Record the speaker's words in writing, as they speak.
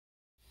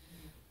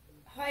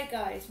Hi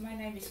guys, my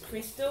name is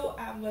Crystal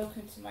and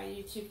welcome to my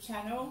YouTube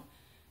channel.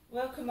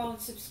 Welcome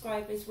old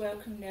subscribers,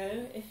 welcome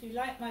new. If you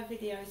like my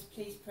videos,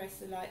 please press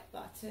the like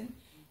button.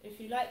 If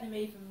you like them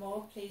even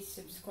more, please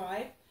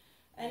subscribe.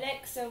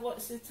 Alexa,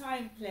 what's the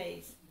time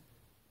please?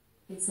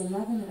 It's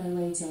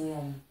 11:08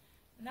 a.m.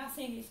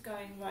 Nothing is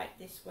going right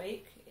this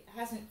week. It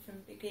hasn't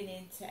from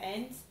beginning to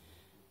end.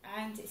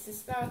 And it's the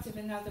start of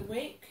another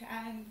week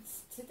and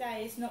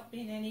today has not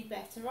been any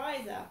better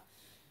either.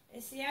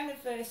 It's the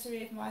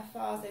anniversary of my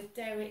father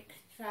Derek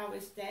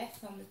Trower's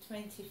death on the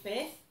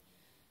 25th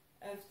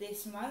of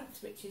this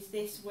month, which is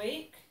this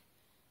week.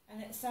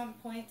 And at some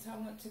point I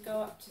want to go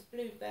up to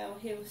Bluebell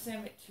Hill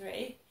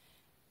Cemetery,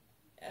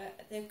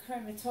 the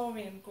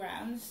crematorium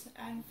grounds,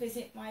 and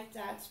visit my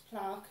dad's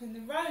plaque and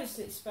the rose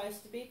that's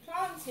supposed to be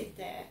planted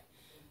there,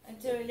 and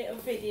do a little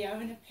video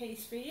and a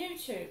piece for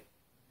YouTube.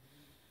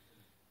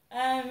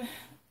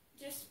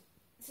 Just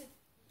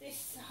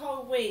this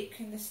whole week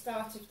and the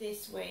start of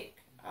this week,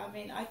 I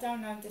mean, I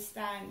don't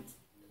understand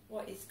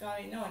what is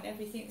going on.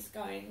 Everything's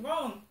going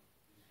wrong.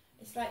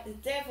 It's like the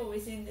devil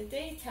is in the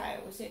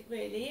details. It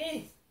really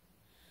is.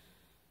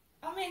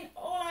 I mean,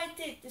 all I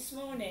did this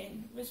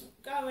morning was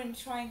go and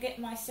try and get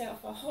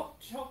myself a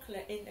hot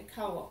chocolate in the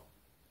Co-op.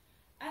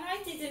 And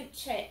I didn't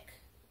check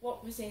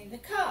what was in the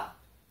cup.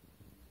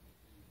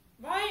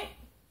 Right?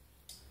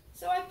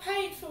 So I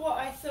paid for what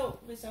I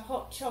thought was a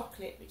hot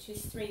chocolate, which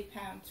is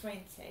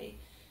 £3.20.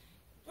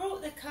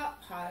 Brought the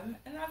cup home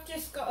and I've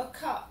just got a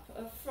cup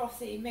of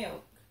frothy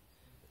milk.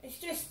 It's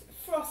just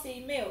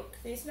frothy milk.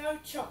 There's no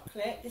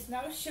chocolate, there's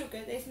no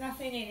sugar, there's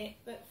nothing in it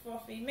but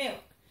frothy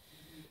milk.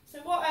 So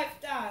what I've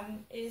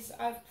done is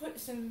I've put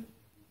some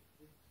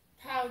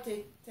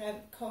powdered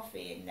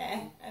coffee in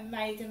there and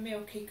made a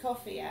milky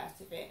coffee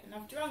out of it, and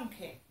I've drunk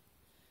it.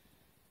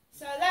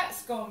 So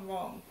that's gone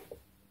wrong.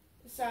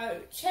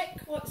 So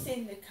check what's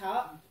in the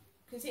cup,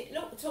 because it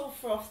looked all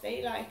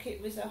frothy like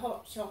it was a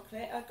hot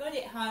chocolate. I got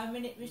it home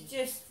and it was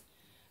just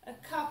a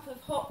cup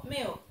of hot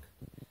milk,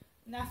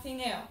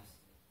 nothing else.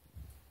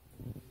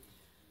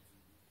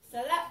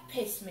 So that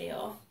pissed me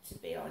off, to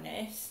be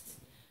honest.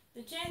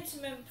 The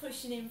gentleman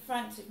pushing in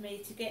front of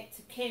me to get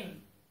to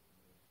Kim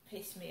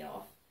pissed me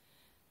off.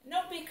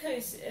 Not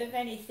because of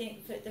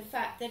anything, but the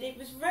fact that it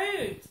was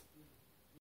rude.